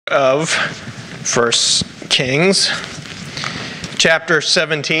of 1 Kings, chapter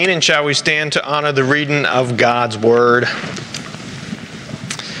 17, and shall we stand to honor the reading of God's Word?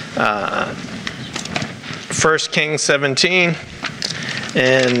 1 Kings 17,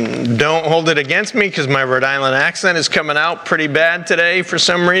 and don't hold it against me because my Rhode Island accent is coming out pretty bad today for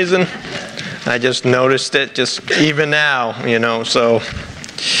some reason. I just noticed it just even now, so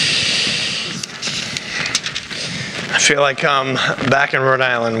I feel like I'm back in Rhode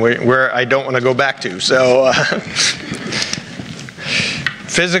Island where I don't want to go back to. So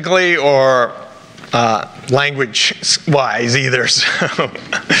physically or language-wise either. So,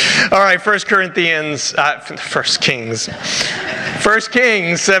 all right, 1 Kings 17. 1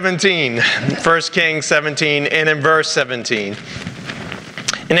 Kings 17, and in verse 17.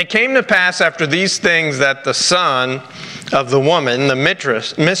 And it came to pass after these things that the son of the woman, the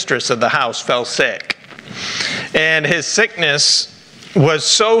mistress of the house, fell sick. And his sickness was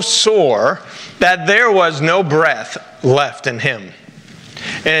so sore that there was no breath left in him.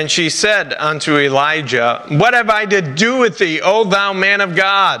 And she said unto Elijah, What have I to do with thee, O thou man of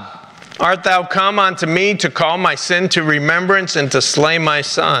God? Art thou come unto me to call my sin to remembrance and to slay my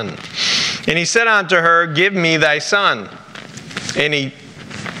son? And he said unto her, Give me thy son. And he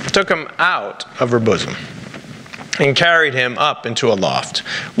took him out of her bosom and carried him up into a loft,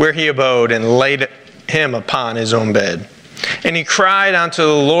 where he abode and laid him upon his own bed. And he cried unto the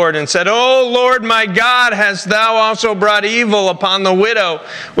Lord and said, O Lord my God, hast thou also brought evil upon the widow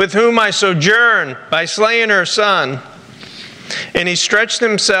with whom I sojourn by slaying her son? And he stretched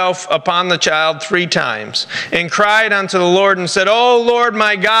himself upon the child 3 times and cried unto the Lord and said, O Lord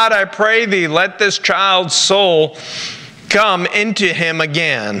my God, I pray thee, let this child's soul come into him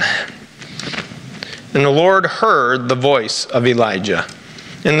again. And the Lord heard the voice of Elijah.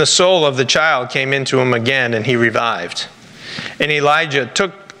 And the soul of the child came into him again, and he revived. And Elijah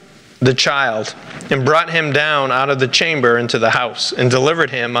took the child and brought him down out of the chamber into the house and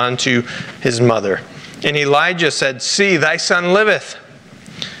delivered him unto his mother. And Elijah said, See, thy son liveth.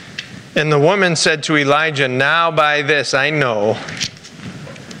 And the woman said to Elijah, Now by this I know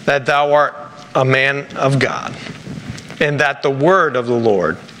that thou art a man of God, and that the word of the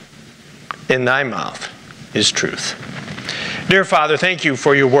Lord in thy mouth is truth. Dear Father, thank you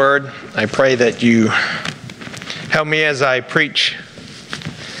for your word. I pray that you help me as I preach,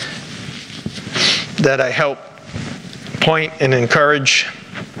 that I help point and encourage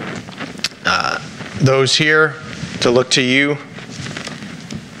those here to look to you,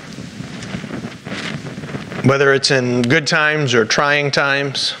 whether it's in good times or trying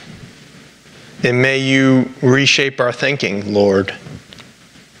times. And may you reshape our thinking, Lord.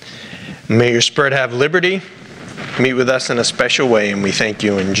 May your Spirit have liberty. Meet with us in a special way, and we thank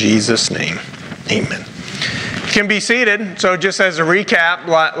you in Jesus' name. Amen. You can be seated. So just as a recap,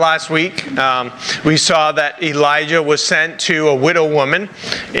 last week we saw that Elijah was sent to a widow woman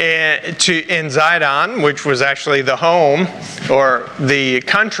in Zidon, which was actually the home or the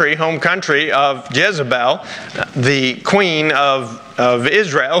home country of Jezebel, the queen of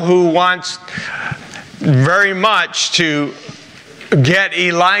Israel, who wants very much to get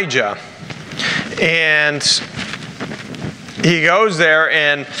Elijah. And he goes there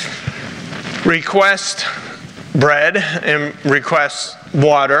and requests bread and requests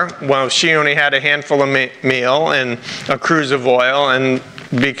water. Well, she only had a handful of meal and a cruse of oil, and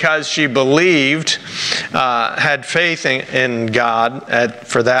because she believed, had faith in God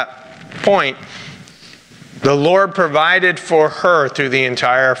for that point, the Lord provided for her through the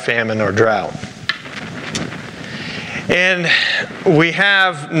entire famine or drought. And we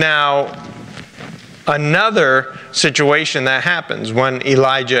have now another situation that happens when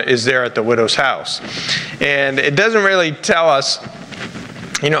Elijah is there at the widow's house. And it doesn't really tell us,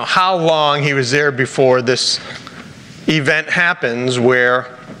 how long he was there before this event happens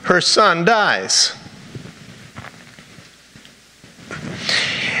where her son dies.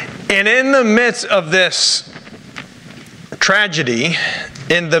 And in the midst of this tragedy,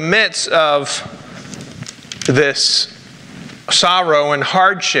 in the midst of this sorrow and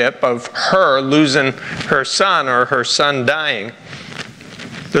hardship of her losing her son or her son dying,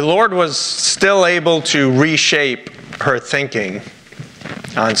 the Lord was still able to reshape her thinking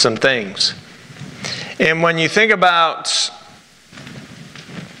on some things. And when you think about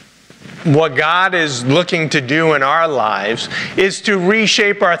what God is looking to do in our lives, is to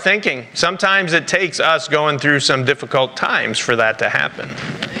reshape our thinking. Sometimes it takes us going through some difficult times for that to happen.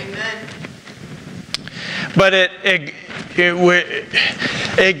 Amen. But it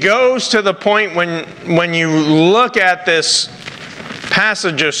goes to the point when you look at this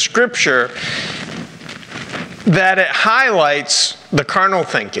passage of Scripture that it highlights the carnal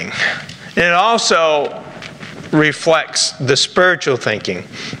thinking. And it also reflects the spiritual thinking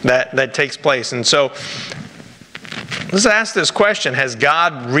that takes place. And so let's ask this question: has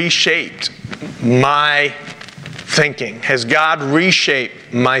God reshaped my thinking? Has God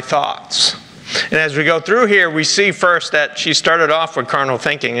reshaped my thoughts? And as we go through here, we see first that she started off with carnal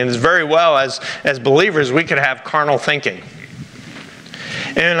thinking. And it's very well, as believers, we could have carnal thinking.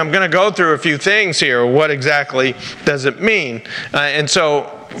 And I'm going to go through a few things here. What exactly does it mean? And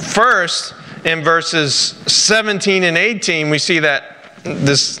so first, in verses 17 and 18, we see that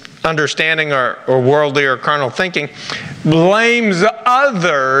this understanding or worldly or carnal thinking blames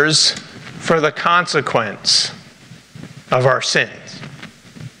others for the consequence of our sins.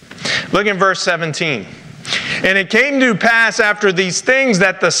 Look in verse 17. And it came to pass after these things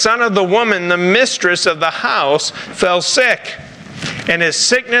that the son of the woman, the mistress of the house, fell sick. And his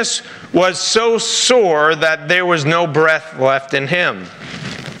sickness was so sore that there was no breath left in him.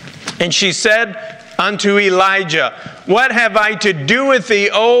 And she said unto Elijah, What have I to do with thee,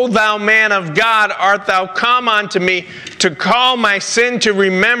 O thou man of God? Art thou come unto me to call my sin to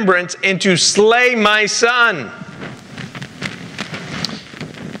remembrance and to slay my son?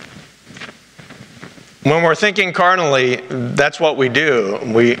 When we're thinking carnally, that's what we do.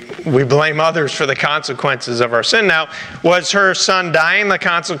 We blame others for the consequences of our sin. Now, was her son dying the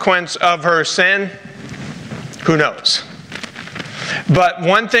consequence of her sin? Who knows? But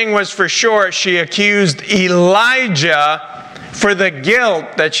one thing was for sure, she accused Elijah for the guilt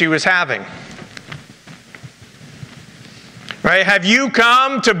that she was having. Right? Have you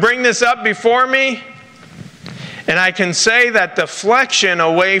come to bring this up before me? And I can say that deflection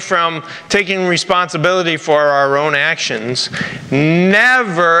away from taking responsibility for our own actions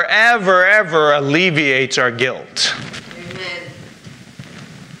never, ever, ever alleviates our guilt. Amen.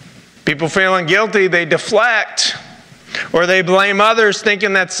 People feeling guilty, they deflect. Or they blame others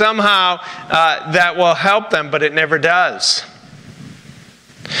thinking that somehow that will help them, but it never does.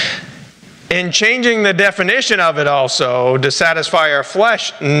 In changing the definition of it also to satisfy our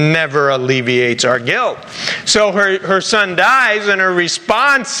flesh never alleviates our guilt. So her son dies, and her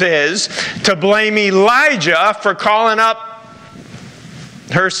response is to blame Elijah for calling up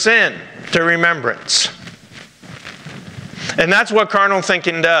her sin to remembrance. And that's what carnal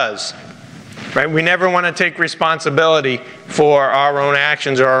thinking does. Right? We never want to take responsibility for our own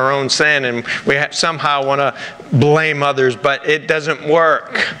actions or our own sin, and we somehow want to blame others, but it doesn't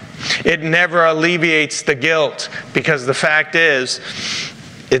work. It never alleviates the guilt, because the fact is,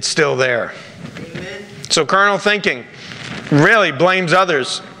 it's still there. Amen. So carnal thinking really blames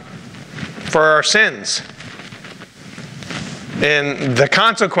others for our sins and the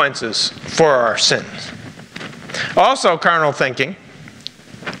consequences for our sins. Also, carnal thinking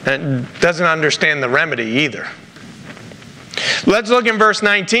doesn't understand the remedy either. Let's look in verse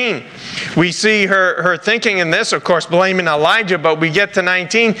 19. We see her thinking in this, of course, blaming Elijah, but we get to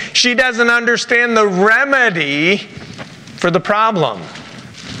 19. She doesn't understand the remedy for the problem.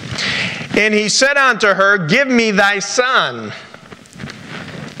 And he said unto her, Give me thy son.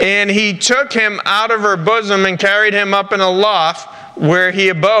 And he took him out of her bosom and carried him up in a loft where he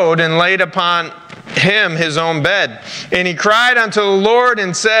abode, and laid upon him his own bed. And he cried unto the Lord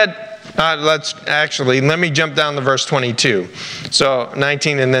and said, let me jump down to verse 22. So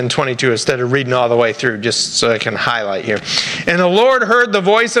 19 and then 22 instead of reading all the way through, just so I can highlight here. And the Lord heard the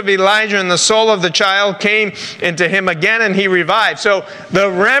voice of Elijah, and the soul of the child came into him again, and he revived. So the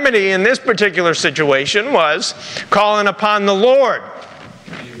remedy in this particular situation was calling upon the Lord.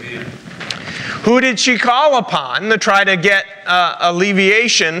 Amen. Who did she call upon to try to get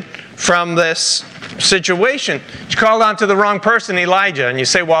alleviation from this situation? She called on to the wrong person, Elijah. And you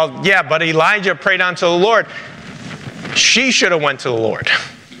say, well, yeah, but Elijah prayed unto the Lord. She should have went to the Lord.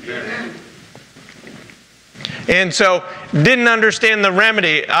 Amen. And so didn't understand the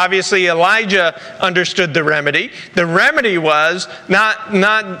remedy. Obviously, Elijah understood the remedy. The remedy was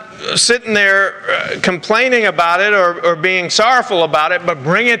not sitting there complaining about it or being sorrowful about it, but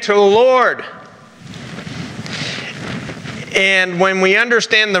bring it to the Lord. And when we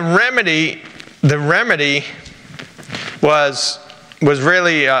understand the remedy was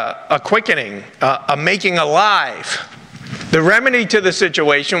really a quickening, a making alive. The remedy to the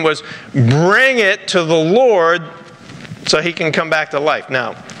situation was bring it to the Lord so he can come back to life.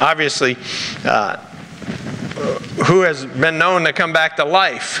 Now, obviously, who has been known to come back to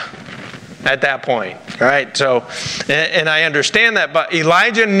life at that point, right? So, and I understand that, but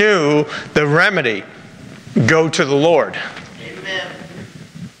Elijah knew the remedy. Go to the Lord. Amen.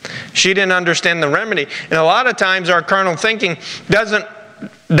 She didn't understand the remedy. And a lot of times our carnal thinking doesn't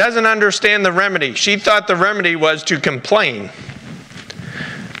understand the remedy. She thought the remedy was to complain.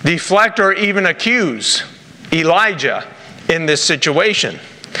 deflect or even accuse Elijah in this situation,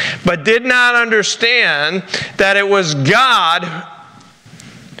 but did not understand that it was God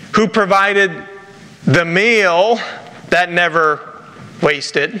who provided the meal that never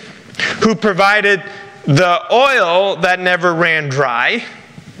wasted, who provided the oil that never ran dry.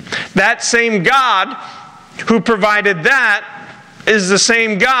 That same God who provided that is the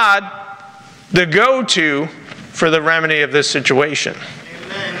same God, the go-to for the remedy of this situation.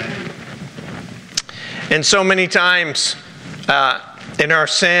 Amen. And so many times in our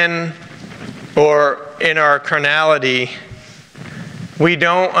sin or in our carnality, we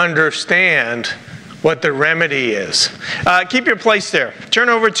don't understand what the remedy is. Keep your place there. Turn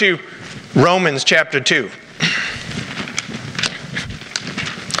over to Romans chapter 2.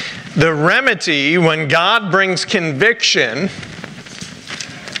 The remedy when God brings conviction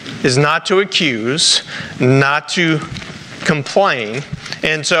is not to accuse, not to complain.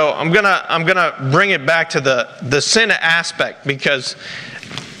 And so I'm gonna bring it back to the sin aspect, because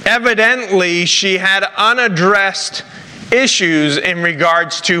evidently she had unaddressed issues in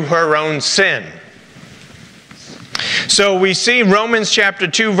regards to her own sin. So we see Romans chapter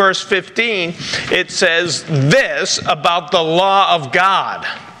 2 verse 15, it says this about the law of God,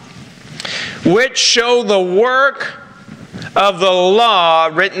 which show the work of the law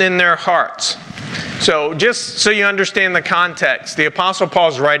written in their hearts. So just so you understand the context, the Apostle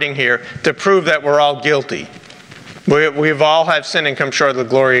Paul's writing here to prove that we're all guilty. We've all have sinned and come short of the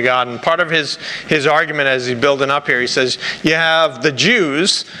glory of God. And part of his argument as he's building up here, he says, you have the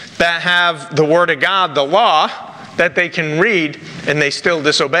Jews that have the Word of God, the law, that they can read, and they still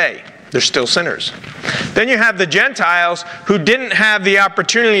disobey. They're still sinners. Then you have the Gentiles who didn't have the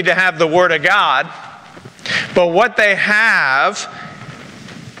opportunity to have the Word of God, but what they have,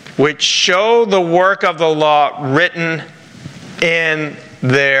 which show the work of the law written in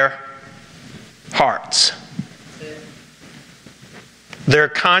their hearts. Their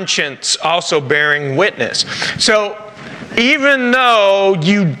conscience also bearing witness. So even though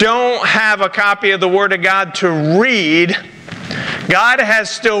you don't have a copy of the Word of God to read, God has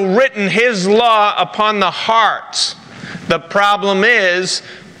still written His law upon the hearts. The problem is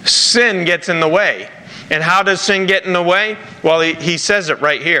sin gets in the way. And how does sin get in the way? Well, he says it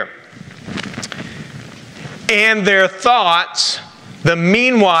right here. And their thoughts, the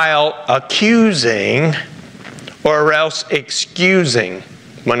meanwhile accusing or else excusing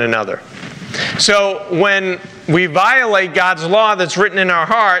one another. So when we violate God's law that's written in our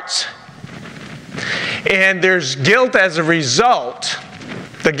hearts, and there's guilt as a result,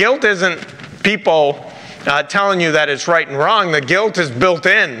 the guilt isn't people telling you that it's right and wrong. The guilt is built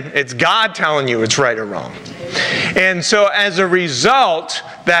in. It's God telling you it's right or wrong. And so as a result,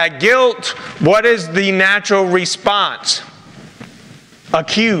 that guilt, what is the natural response?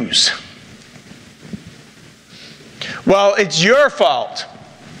 Accuse. Well, it's your fault.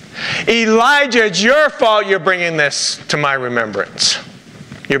 Elijah, it's your fault you're bringing this to my remembrance.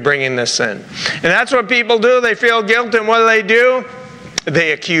 You're bringing this in. And that's what people do. They feel guilt, and what do?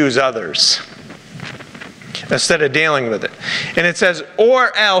 They accuse others instead of dealing with it. And it says,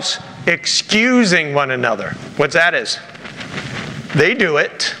 or else excusing one another. What's that is? They do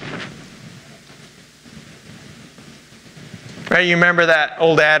it. Right? You remember that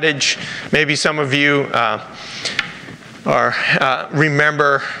old adage? Maybe some of you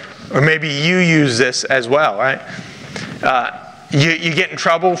remember, or maybe you use this as well, right? You get in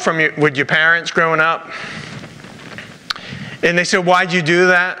trouble with your parents growing up, and they said, why'd you do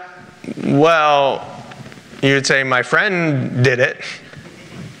that? Well, you would say, my friend did it.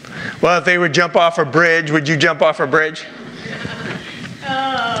 Well, if they would jump off a bridge, would you jump off a bridge?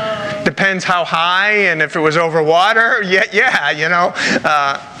 Oh. Depends how high, and if it was over water, yeah, you know.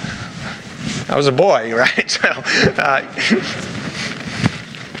 I was a boy, right? So,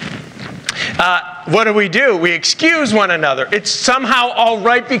 what do? We excuse one another. It's somehow all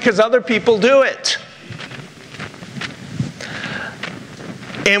right because other people do it.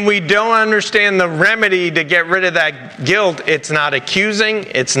 And we don't understand the remedy to get rid of that guilt. It's not accusing.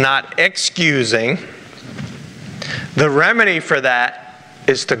 It's not excusing. The remedy for that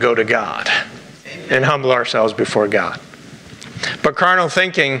is to go to God and humble ourselves before God. But carnal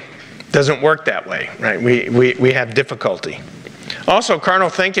thinking doesn't work that way, right? We have difficulty. Also, carnal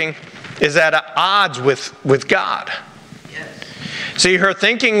thinking is at odds with God. Yes. See, her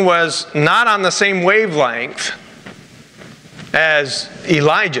thinking was not on the same wavelength as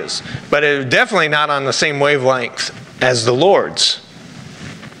Elijah's, but it was definitely not on the same wavelength as the Lord's.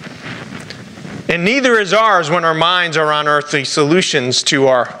 And neither is ours when our minds are on earthly solutions to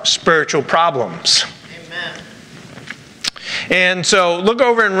our spiritual problems. Amen. And so look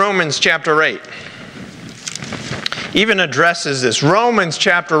over in Romans chapter 8. Even addresses this. Romans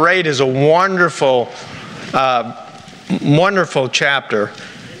chapter 8 is a wonderful chapter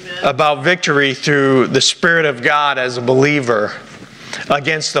about victory through the Spirit of God as a believer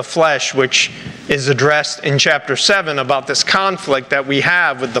against the flesh, which is addressed in chapter 7 about this conflict that we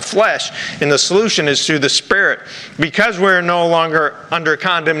have with the flesh. And the solution is through the Spirit. Because we're no longer under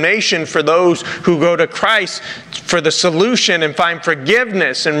condemnation for those who go to Christ for the solution and find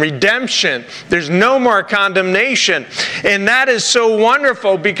forgiveness and redemption. There's no more condemnation. And that is so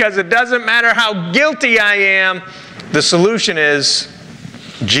wonderful because it doesn't matter how guilty I am. The solution is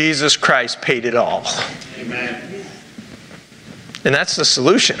Jesus Christ paid it all. Amen. And that's the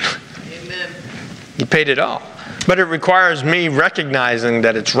solution. Amen. He paid it all. But it requires me recognizing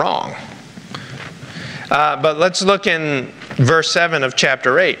that it's wrong. But let's look in verse 7 of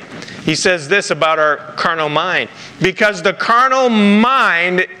chapter 8. He says this about our carnal mind. Because the carnal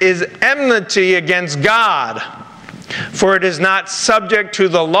mind is enmity against God. For it is not subject to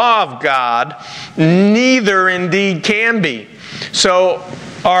the law of God, neither indeed can be. So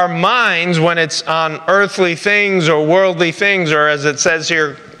our minds, when it's on earthly things or worldly things, or as it says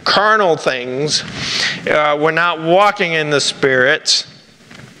here, carnal things, we're not walking in the Spirit.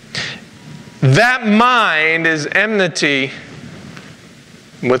 That mind is enmity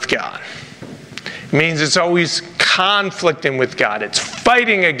with God. It means it's always conflicting with God. It's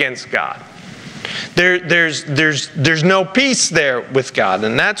fighting against God. There's no peace there with God.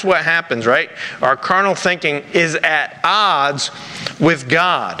 And that's what happens, right? Our carnal thinking is at odds with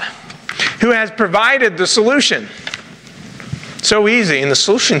God, who has provided the solution. So easy. And the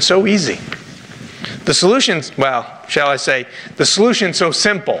solution's so easy. The solution's, well, shall I say, the solution's so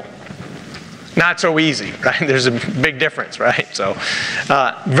simple. Not so easy, right? There's a big difference, right? So,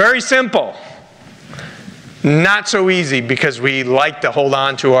 very simple. Not so easy because we like to hold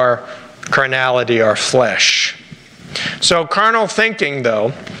on to our carnality, our flesh. So carnal thinking,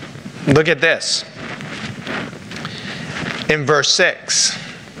 though, look at this. In verse 6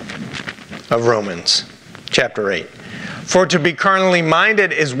 of Romans chapter 8. For to be carnally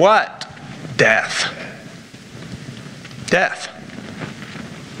minded is what? Death. Death.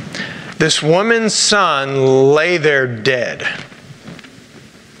 This woman's son lay there dead.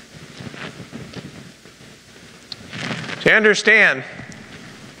 So you understand,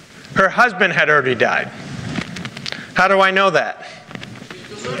 her husband had already died. How do I know that?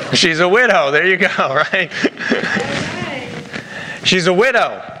 She's a widow. There you go, right? She's a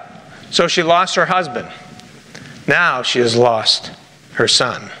widow. So she lost her husband. Now she has lost her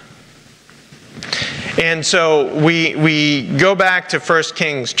son. And so we go back to 1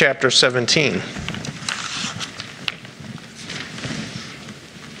 Kings chapter 17.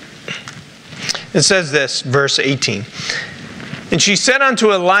 It says this, verse 18. And she said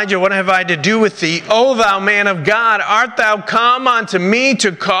unto Elijah, what have I to do with thee, O thou man of God? Art thou come unto me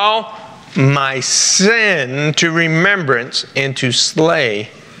to call my sin to remembrance and to slay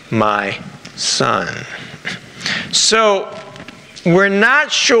my son? So, we're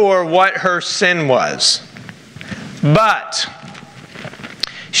not sure what her sin was, but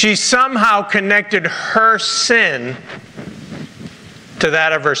she somehow connected her sin to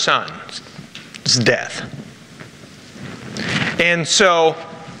that of her son's death. And so,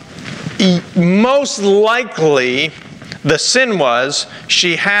 most likely, the sin was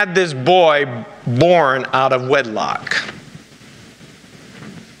she had this boy born out of wedlock.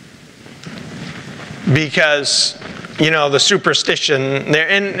 Because, you know, the superstition there,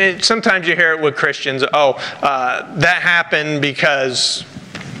 and sometimes you hear it with Christians, that happened because,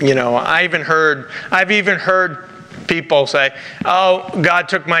 you know, I've even heard people say, oh, God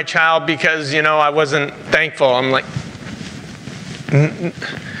took my child because, you know, I wasn't thankful. I'm like,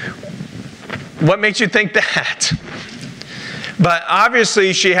 what makes you think that? But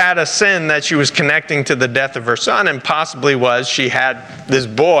obviously she had a sin that she was connecting to the death of her son, and possibly was she had this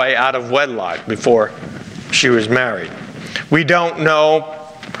boy out of wedlock before she was married. We don't know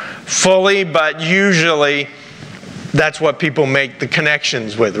fully, but usually that's what people make the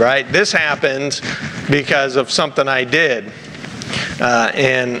connections with, right? This happened because of something I did.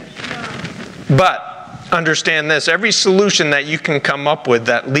 But understand this, every solution that you can come up with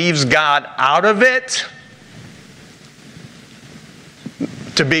that leaves God out of it,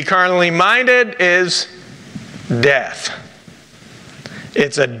 to be carnally minded is death.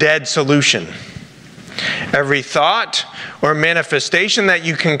 It's a dead solution. Every thought or manifestation that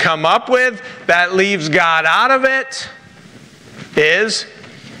you can come up with that leaves God out of it is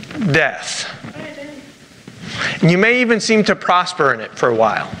death. And you may even seem to prosper in it for a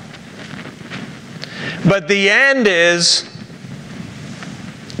while. But the end is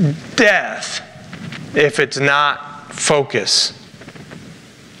death if it's not focused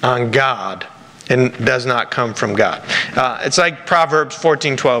on God and does not come from God. It's like Proverbs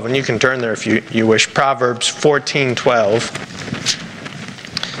 14:12, and you can turn there if you wish. Proverbs 14:12.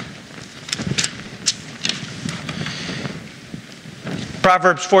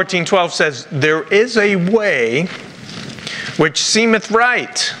 Proverbs 14:12 says, "There is a way which seemeth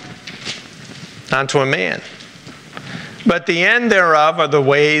right unto a man, but the end thereof are the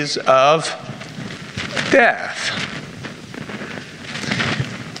ways of death."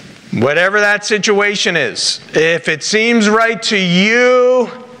 Whatever that situation is, if it seems right to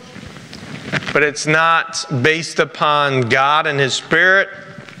you, but it's not based upon God and His Spirit,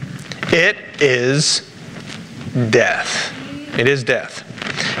 it is death. It is death.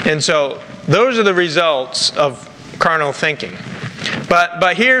 And so those are the results of carnal thinking.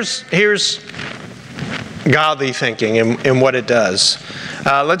 But here's godly thinking and what it does.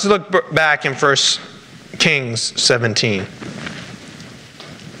 Let's look back in 1 Kings 17.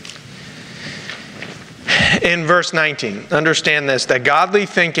 In verse 19, understand this, that godly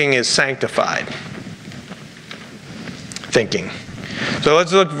thinking is sanctified thinking. So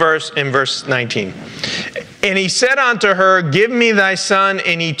let's look in verse 19. "And he said unto her, Give me thy son.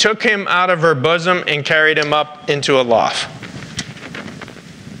 And he took him out of her bosom and carried him up into a loft."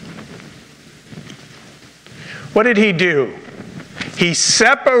 What did he do? He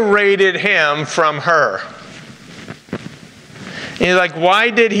separated him from her. And you're like,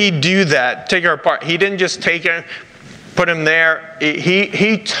 why did he do that? Take her apart. He didn't just take her, put him there.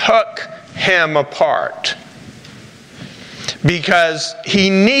 He took him apart. Because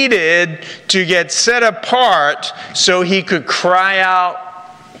he needed to get set apart so he could cry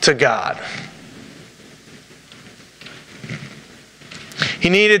out to God. He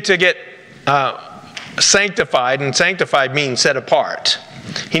needed to get sanctified, and sanctified means set apart.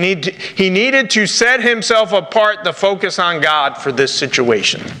 He needed to set himself apart to focus on God for this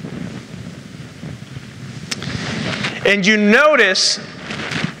situation. And you notice,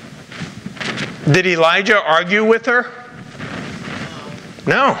 did Elijah argue with her?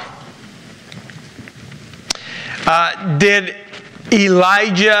 No. Did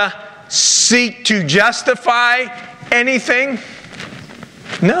Elijah seek to justify anything?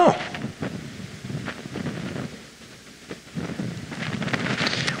 No.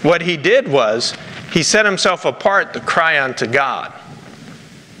 What he did was, he set himself apart to cry unto God.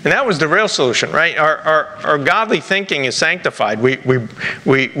 And that was the real solution, right? Our godly thinking is sanctified. We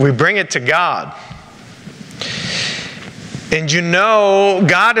bring it to God. And you know,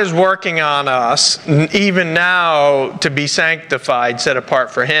 God is working on us, even now, to be sanctified, set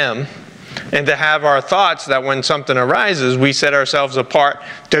apart for Him, and to have our thoughts that when something arises, we set ourselves apart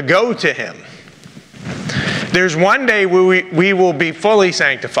to go to Him. There's one day we will be fully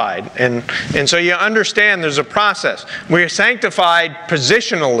sanctified. And so you understand there's a process. We're sanctified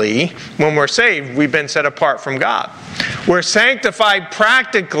positionally when we're saved. We've been set apart from God. We're sanctified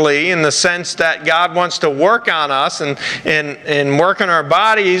practically in the sense that God wants to work on us and work on our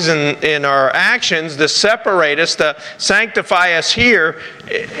bodies and in our actions to separate us, to sanctify us here.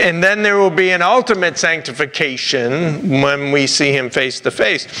 And then there will be an ultimate sanctification when we see Him face to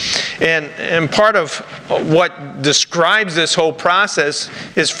face. And part of what describes this whole process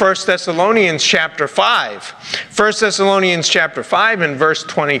is 1 Thessalonians chapter 5. 1 Thessalonians chapter 5 and verse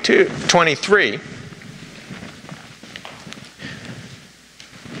 23.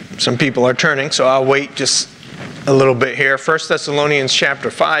 Some people are turning, so I'll wait just a little bit here. 1 Thessalonians chapter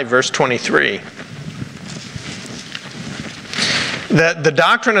 5, verse 23. The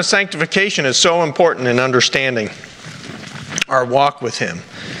doctrine of sanctification is so important in understanding our walk with Him.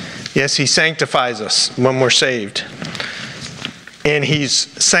 Yes, He sanctifies us when we're saved. And He's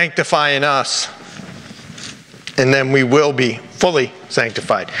sanctifying us. And then we will be fully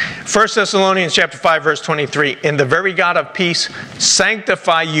sanctified. 1 Thessalonians chapter 5, verse 23. "And the very God of peace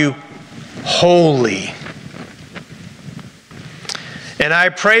sanctify you wholly. And I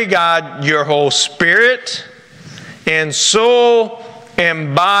pray, God, your whole spirit and soul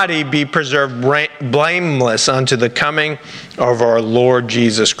and body be preserved blameless unto the coming of our Lord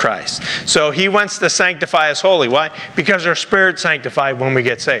Jesus Christ." So He wants to sanctify us wholly. Why? Because our spirit's sanctified when we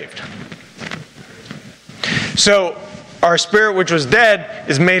get saved. So our spirit, which was dead,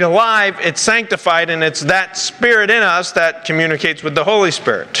 is made alive, it's sanctified, and it's that spirit in us that communicates with the Holy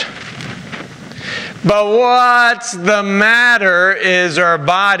Spirit. But what's the matter is our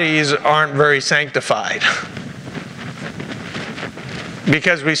bodies aren't very sanctified.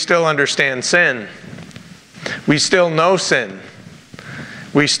 Because we still understand sin. We still know sin.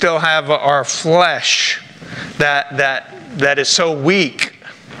 We still have our flesh that is so weak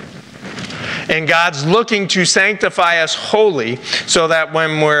And God's looking to sanctify us wholly so that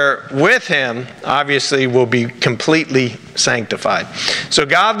when we're with Him, obviously we'll be completely sanctified. So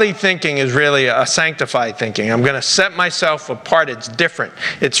godly thinking is really a sanctified thinking. I'm going to set myself apart. It's different.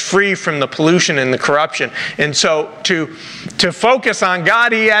 It's free from the pollution and the corruption. And so to focus on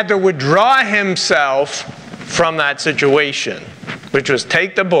God, He had to withdraw Himself from that situation, which was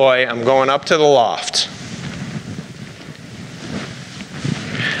take the boy, I'm going up to the loft.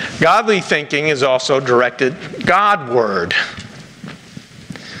 Godly thinking is also directed Godward.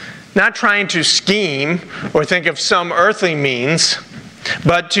 Not trying to scheme or think of some earthly means,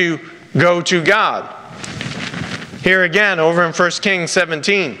 but to go to God. Here again, over in 1 Kings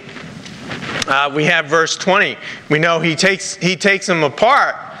 17, we have verse 20. We know he takes them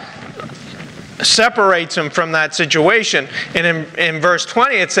apart, separates him from that situation. And in verse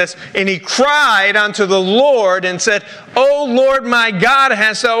 20 it says, "And he cried unto the Lord and said, O Lord my God,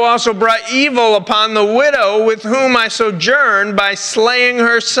 hast thou also brought evil upon the widow with whom I sojourned by slaying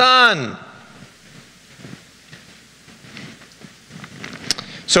her son?"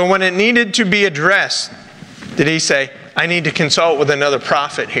 So when it needed to be addressed, did he say, I need to consult with another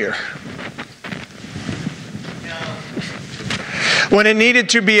prophet here? When it needed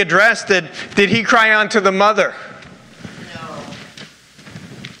to be addressed, did he cry unto the mother?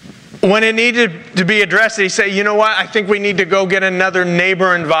 No. When it needed to be addressed, did he say, you know what, I think we need to go get another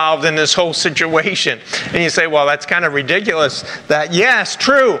neighbor involved in this whole situation? And you say, well, that's kind of ridiculous. That, yes,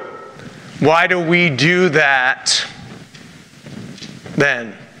 true. Why do we do that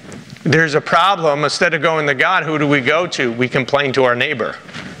then? There's a problem. Instead of going to God, who do we go to? We complain to our neighbor.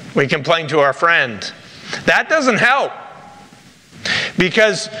 We complain to our friend. That doesn't help.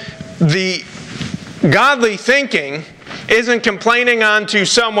 Because the godly thinking isn't complaining on to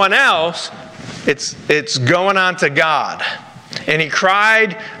someone else, it's going on to God. And he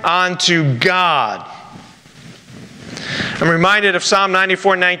cried unto God. I'm reminded of Psalm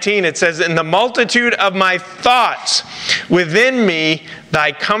 94:19. It says, "In the multitude of my thoughts within me,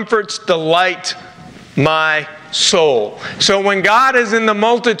 thy comforts delight my soul." So when God is in the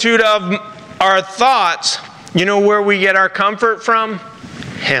multitude of our thoughts, you know where we get our comfort from?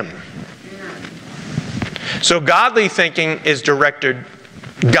 Him. So godly thinking is directed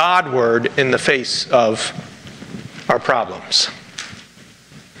Godward in the face of our problems.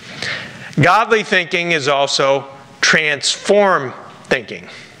 Godly thinking is also transform thinking.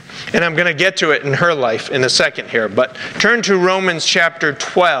 And I'm going to get to it in her life in a second here. But turn to Romans chapter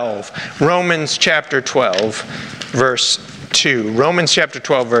 12. Romans chapter 12, verse 2. Romans chapter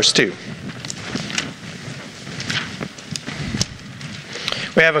 12, verse 2.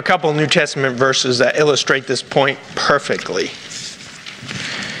 We have a couple New Testament verses that illustrate this point perfectly.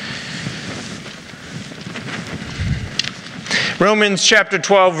 Romans chapter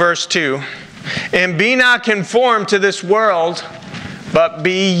 12, verse 2. "And be not conformed to this world, but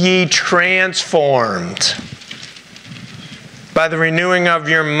be ye transformed by the renewing of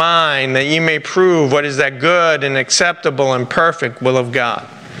your mind, that ye may prove what is that good and acceptable and perfect will of God."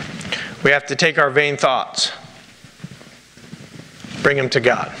 We have to take our vain thoughts, bring them to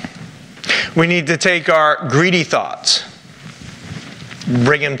God. We need to take our greedy thoughts,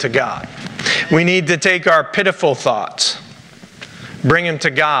 bring them to God. We need to take our pitiful thoughts, bring them to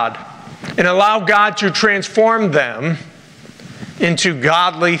God, and allow God to transform them into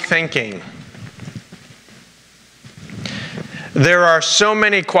godly thinking. There are so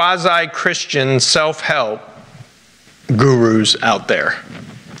many quasi-Christian self-help gurus out there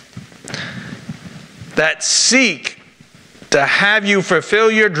that seek to have you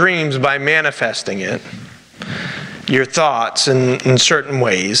fulfill your dreams by manifesting it, your thoughts in certain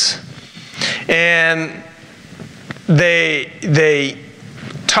ways. And they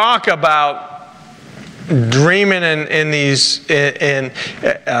talk about dreaming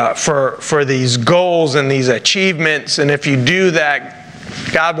for these goals and these achievements, and if you do that,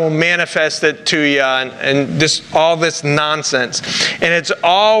 God will manifest it to you, and all this nonsense. And it's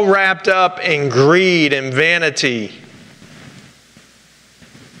all wrapped up in greed and vanity.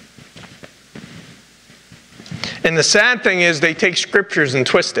 And the sad thing is they take scriptures and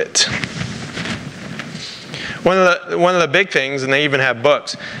twist it. One of the big things, and they even have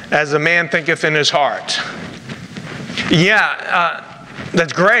books, "As a man thinketh in his heart." Yeah,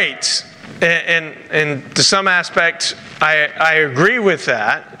 that's great. And to some aspect, I agree with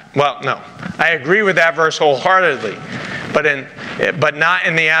that. Well, no. I agree with that verse wholeheartedly. But not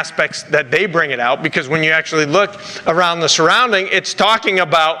in the aspects that they bring it out, because when you actually look around the surrounding, it's talking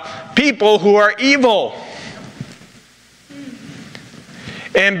about people who are evil.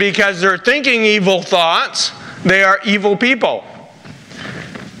 And because they're thinking evil thoughts, they are evil people.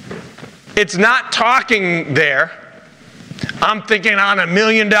 It's not talking there. I'm thinking on $1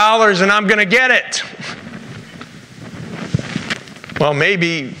 million and I'm going to get it. Well,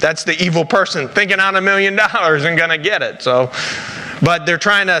 maybe that's the evil person thinking on $1 million and going to get it. So, but they're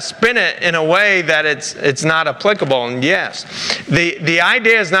trying to spin it in a way that it's not applicable. And yes, the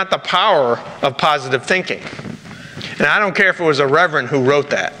idea is not the power of positive thinking. And I don't care if it was a reverend who wrote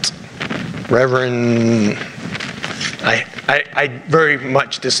that. Reverend, I very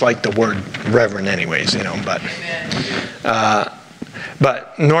much dislike the word reverend anyways,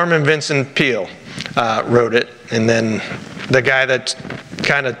 but Norman Vincent Peale wrote it, and then the guy that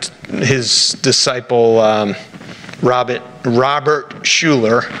kind of his disciple, Robert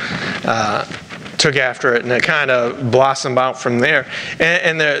Schuller, took after it, and it kind of blossomed out from there.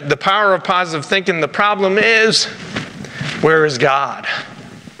 And the power of positive thinking, the problem is, where is God?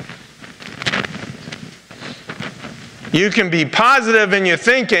 You can be positive in your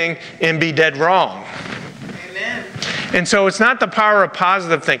thinking and be dead wrong. Amen. And so it's not the power of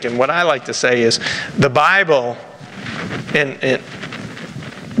positive thinking. What I like to say is the Bible it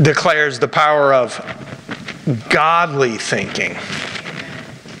declares the power of godly thinking.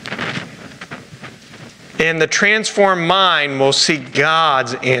 And the transformed mind will seek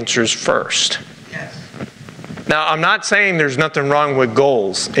God's answers first. Yes. Now, I'm not saying there's nothing wrong with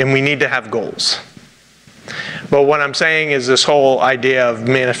goals, and we need to have goals. But what I'm saying is this whole idea of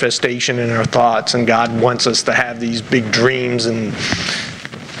manifestation in our thoughts, and God wants us to have these big dreams and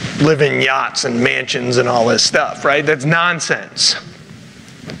live in yachts and mansions and all this stuff, right? That's nonsense.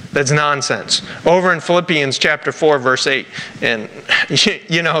 That's nonsense. Over in Philippians chapter 4, verse 8, and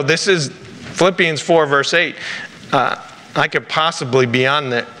this is Philippians 4, verse 8. I could possibly be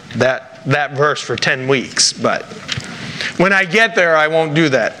on that verse for 10 weeks, but when I get there, I won't do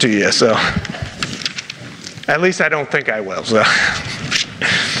that to you, so... At least I don't think I will, so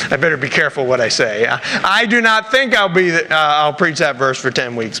I better be careful what I say. I do not think I'll preach that verse for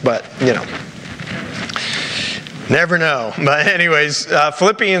 10 weeks, but, never know. But anyways,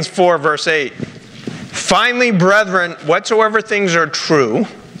 Philippians 4, verse 8. Finally, brethren, whatsoever things are true,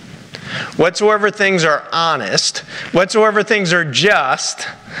 whatsoever things are honest, whatsoever things are just,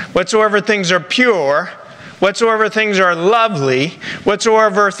 whatsoever things are pure, whatsoever things are lovely,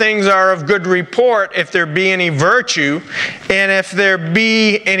 whatsoever things are of good report, if there be any virtue, and if there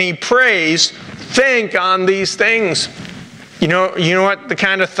be any praise, think on these things. You know what? The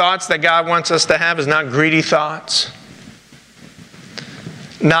kind of thoughts that God wants us to have is not greedy thoughts,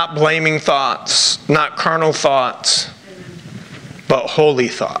 not blaming thoughts, not carnal thoughts, but holy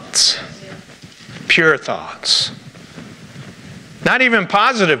thoughts, pure thoughts. Not even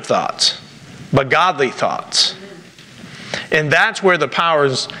positive thoughts, but godly thoughts. And that's where the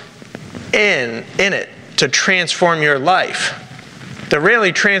power's in it to transform your life. To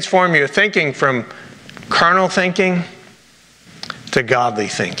really transform your thinking from carnal thinking to godly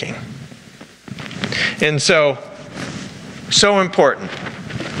thinking. And so important.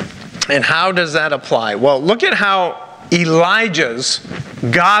 And how does that apply? Well, look at how Elijah's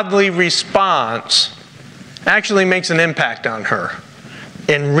godly response actually makes an impact on her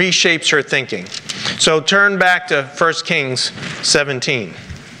and reshapes her thinking. So turn back to 1 Kings 17.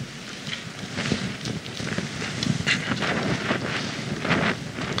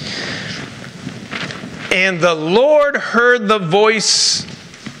 And the Lord heard the voice,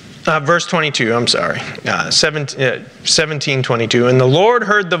 verse 22, I'm sorry, 17:22. And the Lord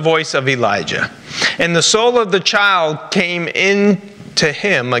heard the voice of Elijah, and the soul of the child came into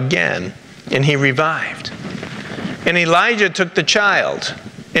him again, and he revived. And Elijah took the child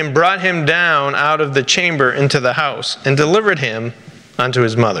and brought him down out of the chamber into the house and delivered him unto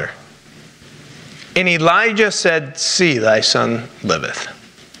his mother. And Elijah said, See, thy son liveth.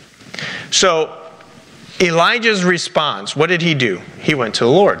 So Elijah's response, what did he do? He went to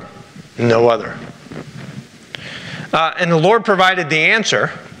the Lord, no other. And the Lord provided the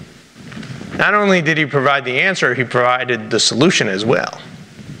answer. Not only did he provide the answer, he provided the solution as well.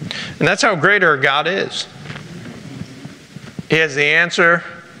 And that's how great our God is. He has the answer,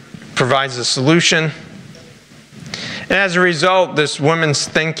 provides the solution. And as a result, this woman's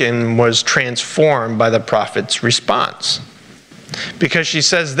thinking was transformed by the prophet's response. Because she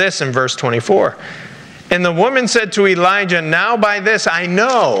says this in verse 24. And the woman said to Elijah, Now by this I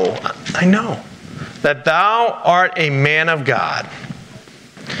know that thou art a man of God,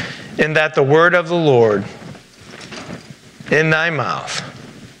 and that the word of the Lord in thy mouth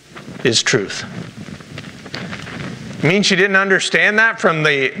is truth. You mean she didn't understand that from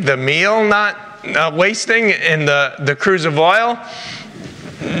the meal not wasting and the cruse of oil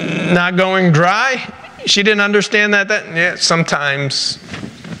not going dry? She didn't understand that? Yeah, sometimes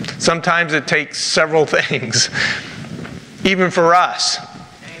Sometimes it takes several things, even for us,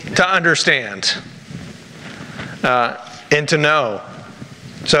 to understand and to know.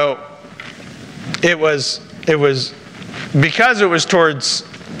 So it was because it was towards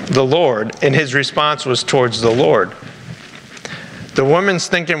the Lord, and his response was towards the Lord. The woman's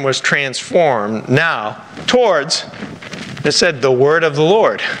thinking was transformed now towards, it said, the word of the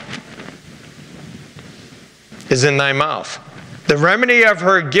Lord is in thy mouth. The remedy of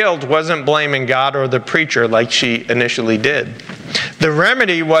her guilt wasn't blaming God or the preacher like she initially did. The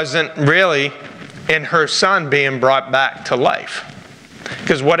remedy wasn't really in her son being brought back to life.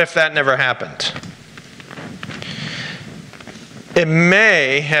 Because what if that never happened? It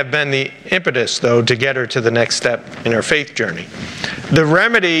may have been the impetus, though, to get her to the next step in her faith journey. The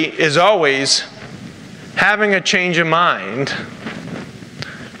remedy is always having a change of mind,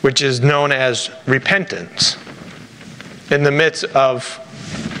 which is known as repentance, in the midst of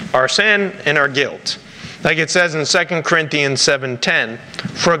our sin and our guilt. Like it says in 2 Corinthians 7:10,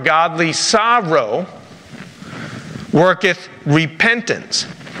 for godly sorrow worketh repentance.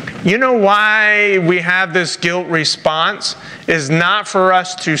 You know why we have this guilt response? Is not for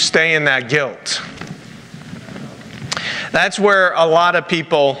us to stay in that guilt. That's where a lot of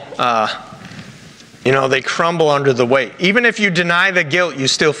people, they crumble under the weight. Even if you deny the guilt, you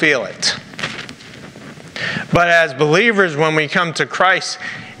still feel it. But as believers, when we come to Christ,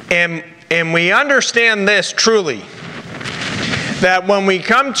 and we understand this truly, that when we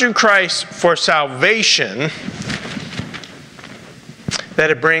come to Christ for salvation, that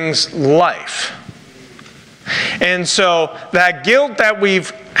it brings life. And so that guilt that we've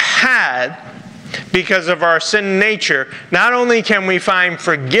had because of our sin nature, not only can we find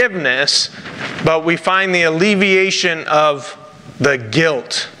forgiveness, but we find the alleviation of the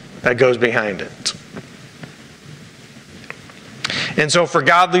guilt that goes behind it. And so for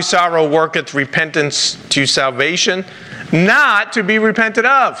godly sorrow worketh repentance to salvation, not to be repented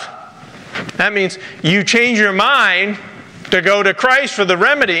of. That means you change your mind to go to Christ for the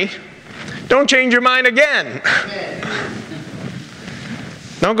remedy. Don't change your mind again.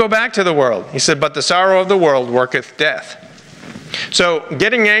 Don't go back to the world. He said, but the sorrow of the world worketh death. So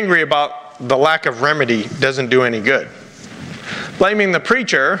getting angry about the lack of remedy doesn't do any good. Blaming the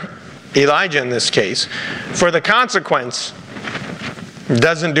preacher, Elijah in this case, for the consequence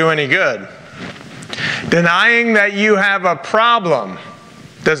doesn't do any good. Denying that you have a problem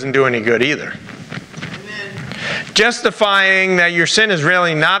doesn't do any good either. Justifying that your sin is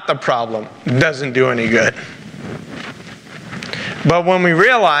really not the problem doesn't do any good. But when we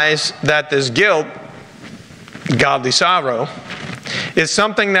realize that this guilt, godly sorrow, is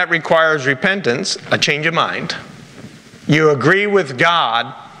something that requires repentance, a change of mind, you agree with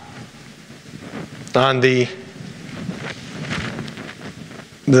God on the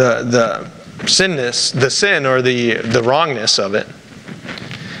sin or the wrongness of it,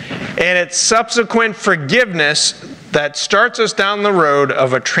 and it's subsequent forgiveness that starts us down the road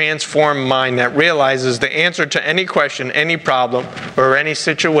of a transformed mind that realizes the answer to any question, any problem, or any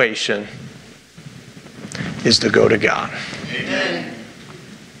situation is to go to God. Amen.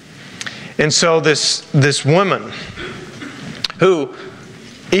 And so this woman, who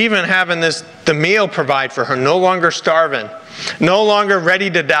even having the meal provided for her, no longer starving, no longer ready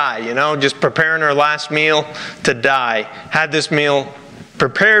to die, just preparing her last meal to die, had this meal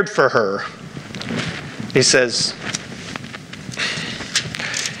prepared for her. He says,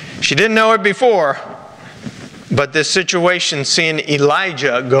 she didn't know it before, but this situation, seeing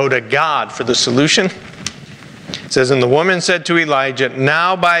Elijah go to God for the solution, it says, and the woman said to Elijah,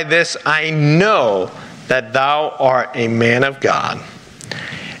 now by this I know that thou art a man of God,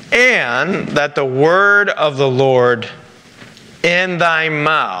 and that the word of the Lord in thy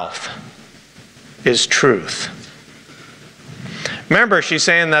mouth is truth. Remember, she's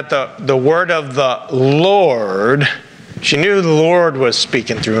saying that the word of the Lord, she knew the Lord was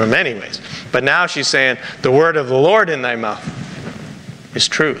speaking through him anyways. But now she's saying, the word of the Lord in thy mouth is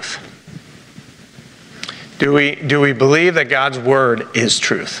truth. Do we believe that God's word is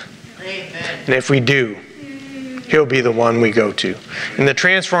truth? Amen. And if we do, he'll be the one we go to. And the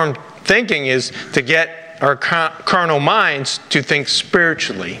transformed thinking is to get our carnal minds to think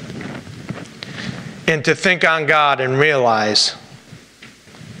spiritually. And to think on God and realize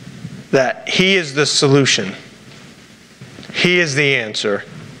that he is the solution. He is the answer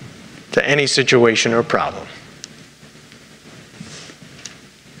to any situation or problem.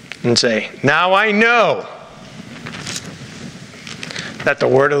 And say, now I know that the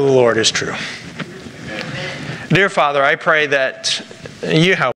word of the Lord is true. Dear Father, I pray that you help